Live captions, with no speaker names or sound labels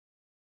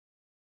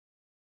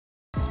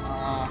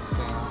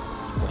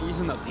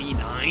using the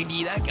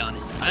P90. That gun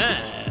is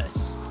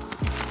ass.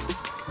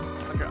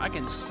 I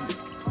can just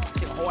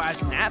get a whole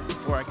ass nap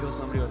before I kill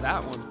somebody with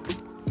that one.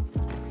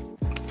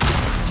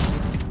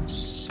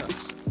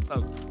 Sucks.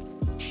 Oh,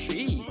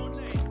 gee.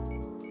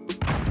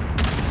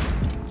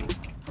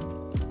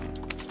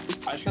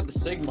 I just got the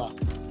Sigma.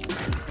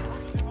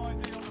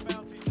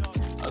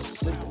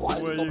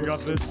 Where you got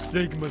this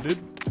Sigma, dude?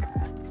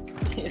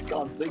 It's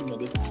called Sigma,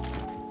 dude.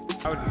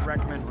 I would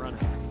recommend running.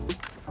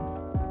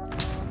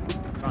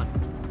 Run.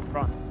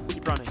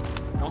 Keep running.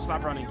 Don't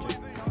stop running, Jake.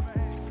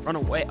 Run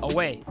away.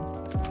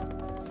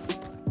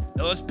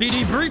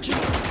 LSPD breaching.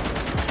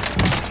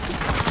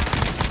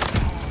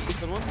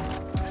 Good one.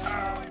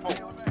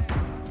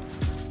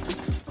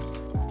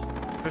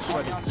 Push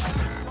sweaty.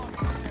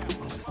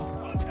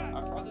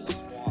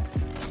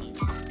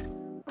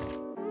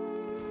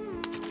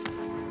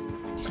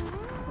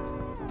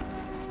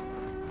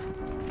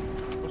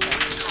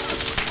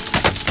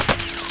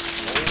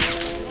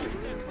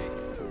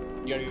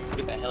 You gotta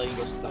get that heli and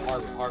go to the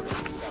harbor.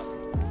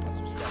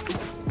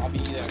 I'll be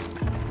there.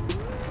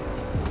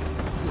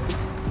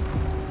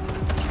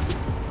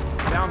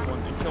 Down one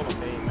and killed a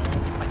man.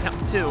 I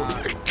count two.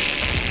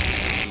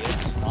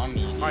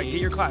 Alright, get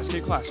your class.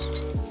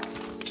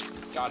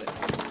 Got it.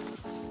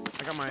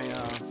 I got my,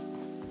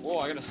 Whoa,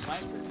 I got a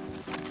sniper.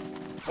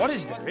 What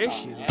is their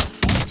issue?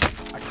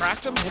 I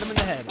cracked him, hit him in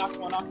the head. Knock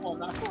one.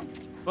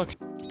 Look.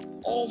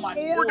 Oh my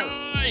Four God.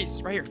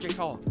 guys! Right here, Jake's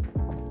hollow.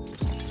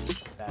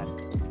 Bad.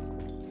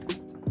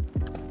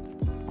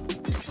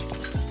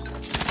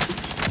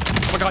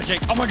 Oh my god,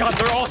 Jake. Oh my god,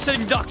 they're all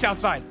sitting ducks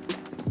outside.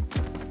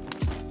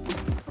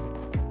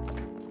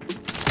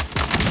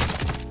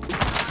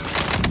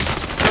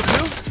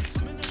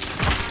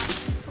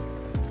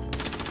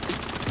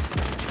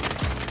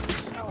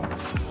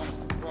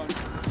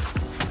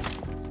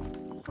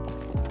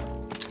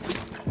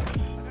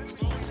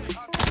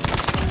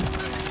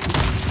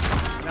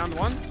 Down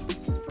one.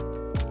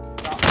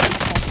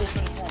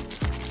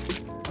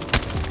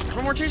 There's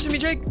one more chasing me,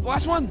 Jake.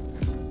 Last one.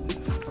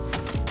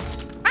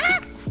 Ah!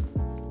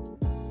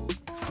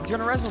 He's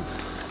gonna res him.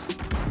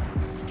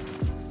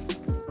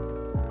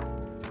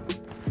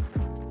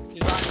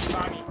 He's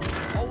on me.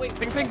 Oh wait.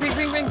 Ping. Oh,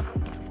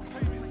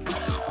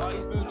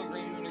 he's moving to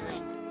green.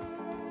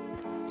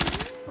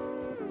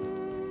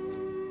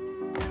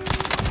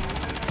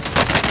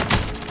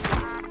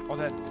 All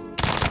dead.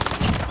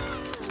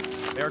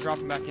 They are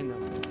dropping back in though.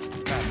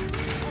 Bad.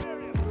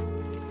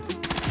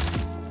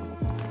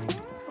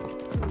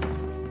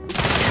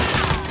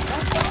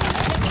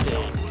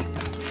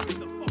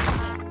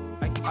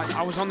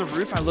 I was on the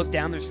roof. I looked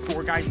down. There's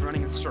 4 guys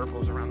running in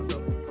circles around the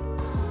building.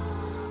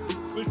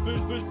 Push.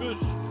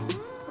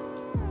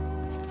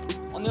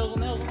 On nails.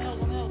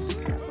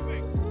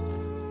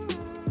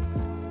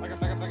 Back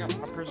up.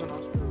 A prison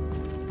house.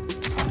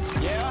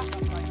 Yeah.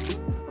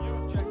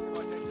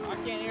 I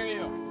can't hear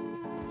you.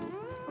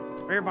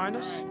 Right here behind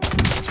us.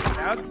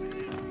 Dad.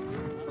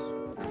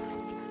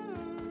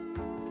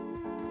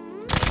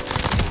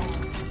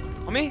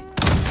 On me.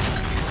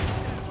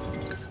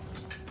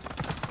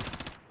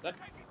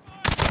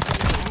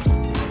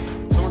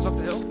 Someone's up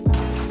the hill.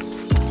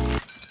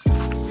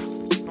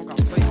 Oh god,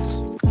 please.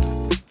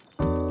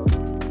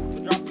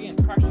 Drop again.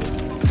 Crash it.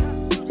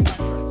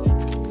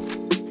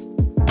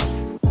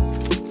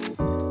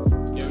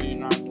 Yeah, we need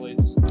 9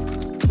 plates.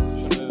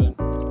 Should move in.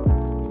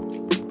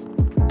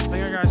 I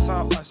think I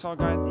saw a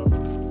guy at these.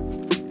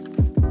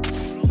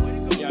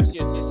 Yeah, I see.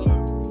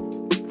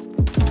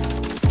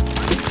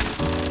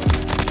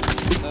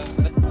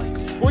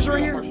 Boys are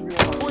right here.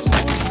 Boys.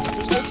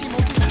 There's no team.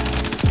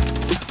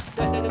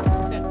 Dead.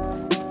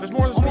 There's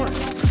more. Literally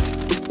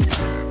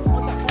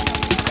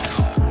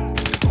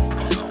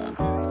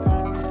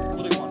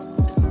one.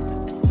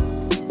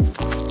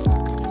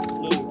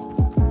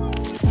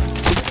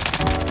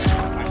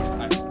 Nice.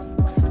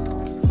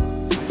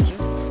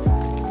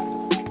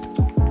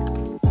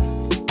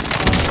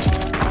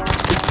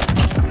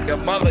 Your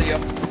mother, yo.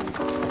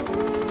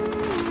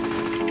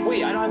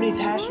 Wait, I don't have any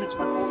attachments to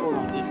my cold door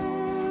on, dude.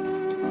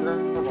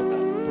 Forgot about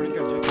that. Where'd he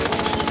go, Jake?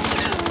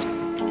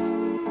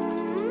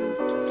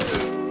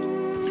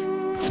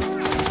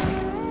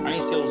 I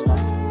need seals now.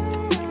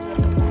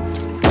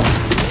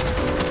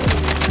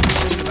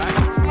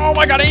 Oh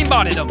my god, I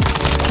aimbotted him!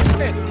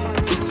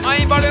 I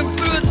aimbotted him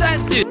through the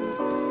tent, dude!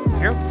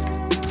 Here?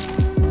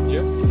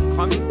 Yeah.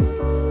 Climbing?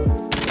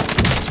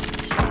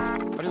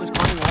 But he was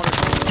climbing water.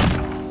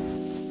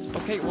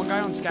 Okay, one guy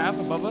on scav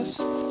above us.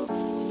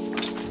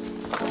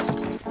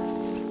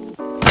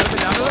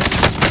 Down to it.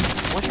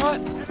 One shot.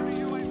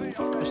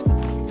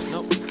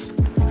 Nope.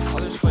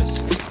 Other's place.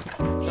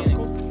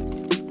 Chemical.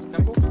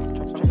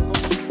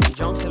 He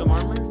jumped, hit him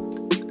armor.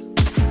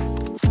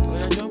 Other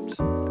guy jumped.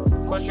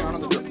 Pushing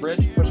on the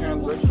bridge. I just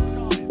jumped.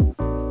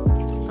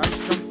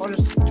 Oh,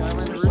 just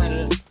landed the roof.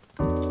 Landed in.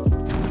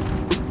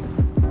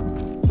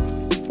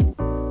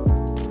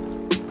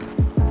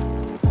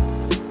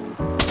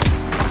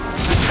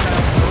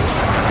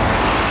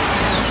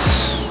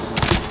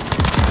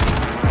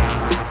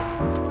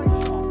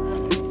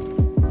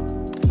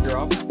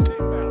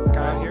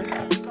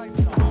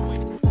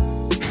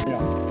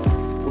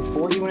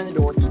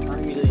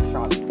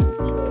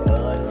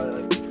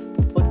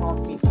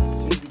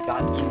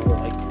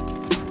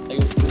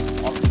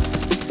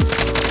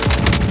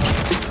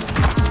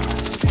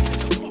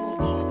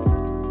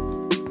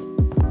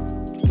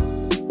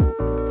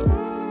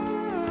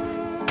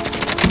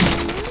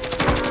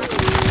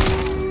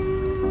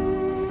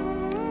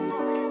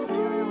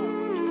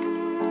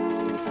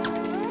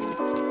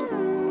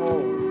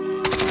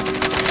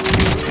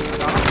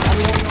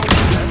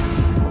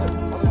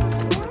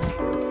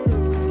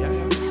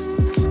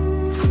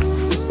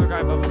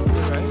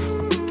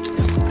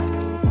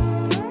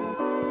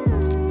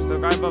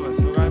 guy above us.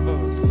 Still a guy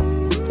above us.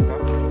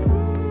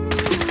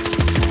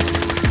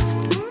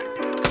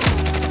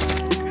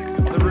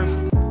 Other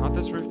roof. Not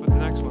this roof, but the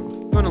next one.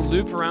 You want to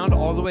loop around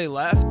all the way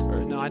left?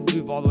 Or no, I'd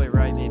loop all the way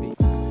right, maybe.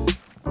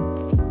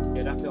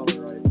 Yeah, definitely all the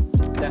way right.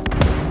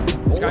 Definitely.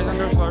 This guy's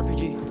under us with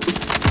RPG.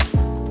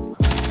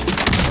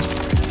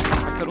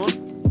 I killed one.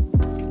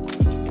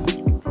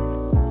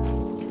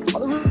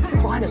 Other roof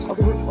behind us.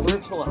 Other roof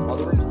to the left.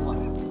 Other roof to the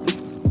left.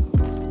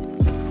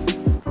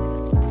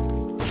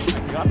 I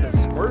got this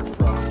squirt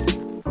from.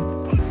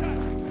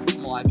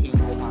 I'm alive the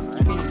whole time,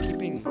 right? Keep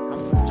pinging. I'm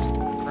just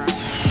crap.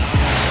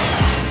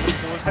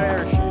 What's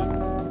hair shit?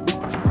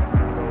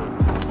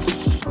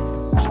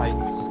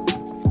 Shites.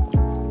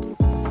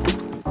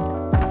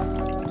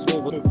 So,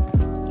 what are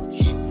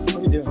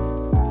we doing?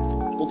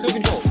 Let's go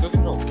control. Let's go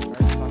control.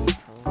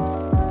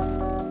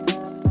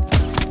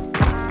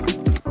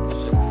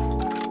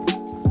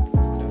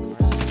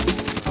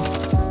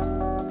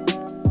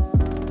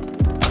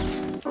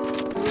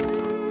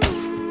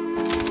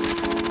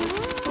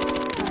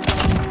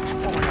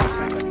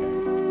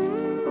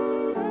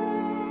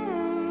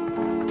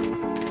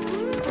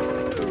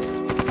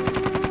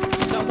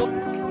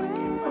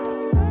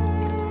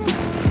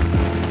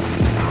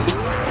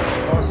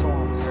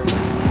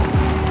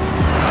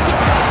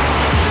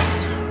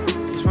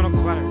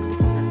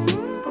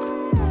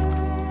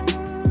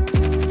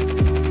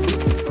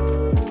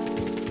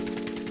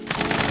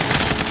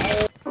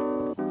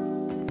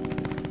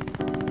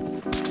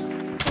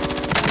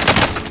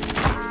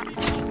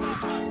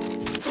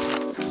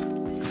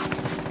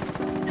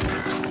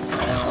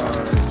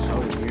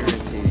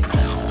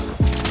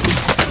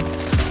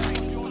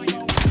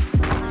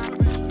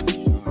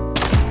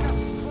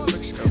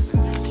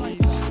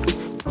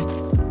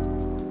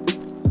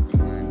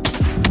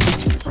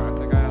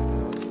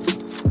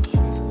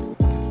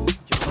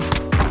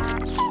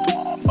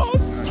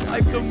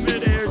 The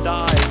mid-air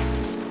dive.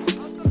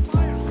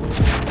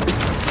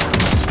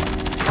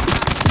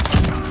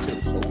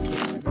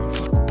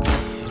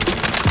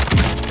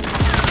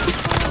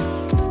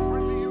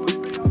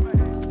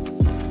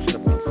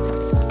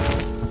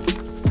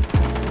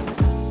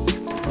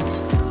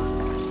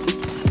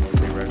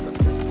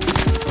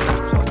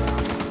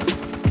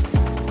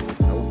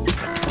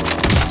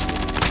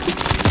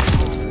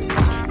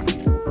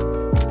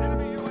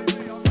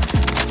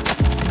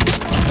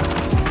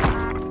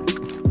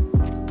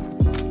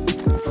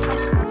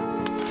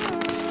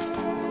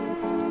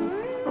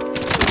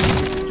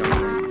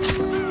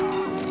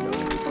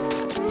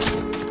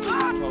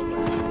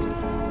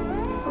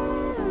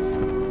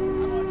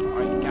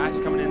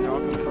 Coming in, they're all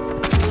coming in.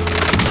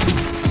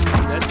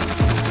 Dead.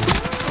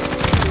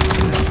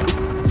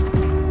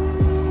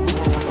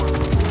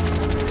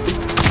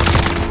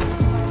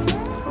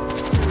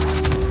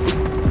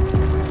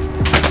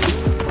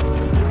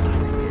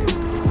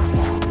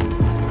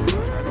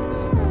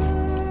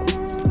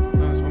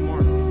 No, there's one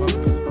more.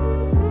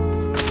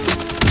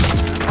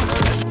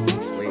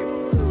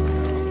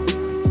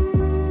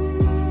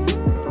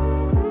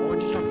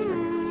 Why'd you jump in right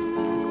here?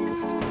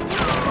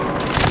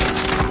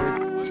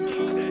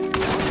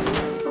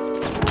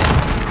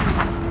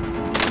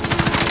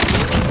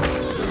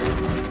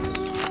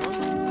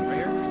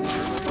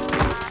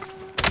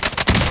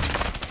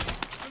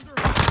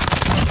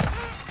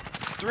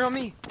 Three on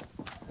me.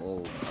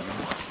 Oh,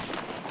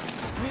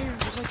 Come here.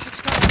 There's like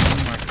 6 guys.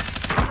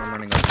 I'm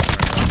running up.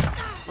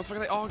 Motherfucker,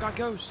 they all got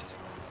ghost.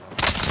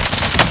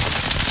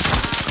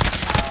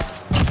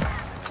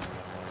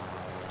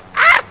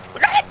 Ah! We're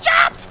gonna get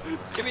chopped!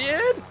 Get me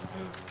in!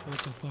 What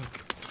the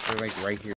fuck? They're like right here.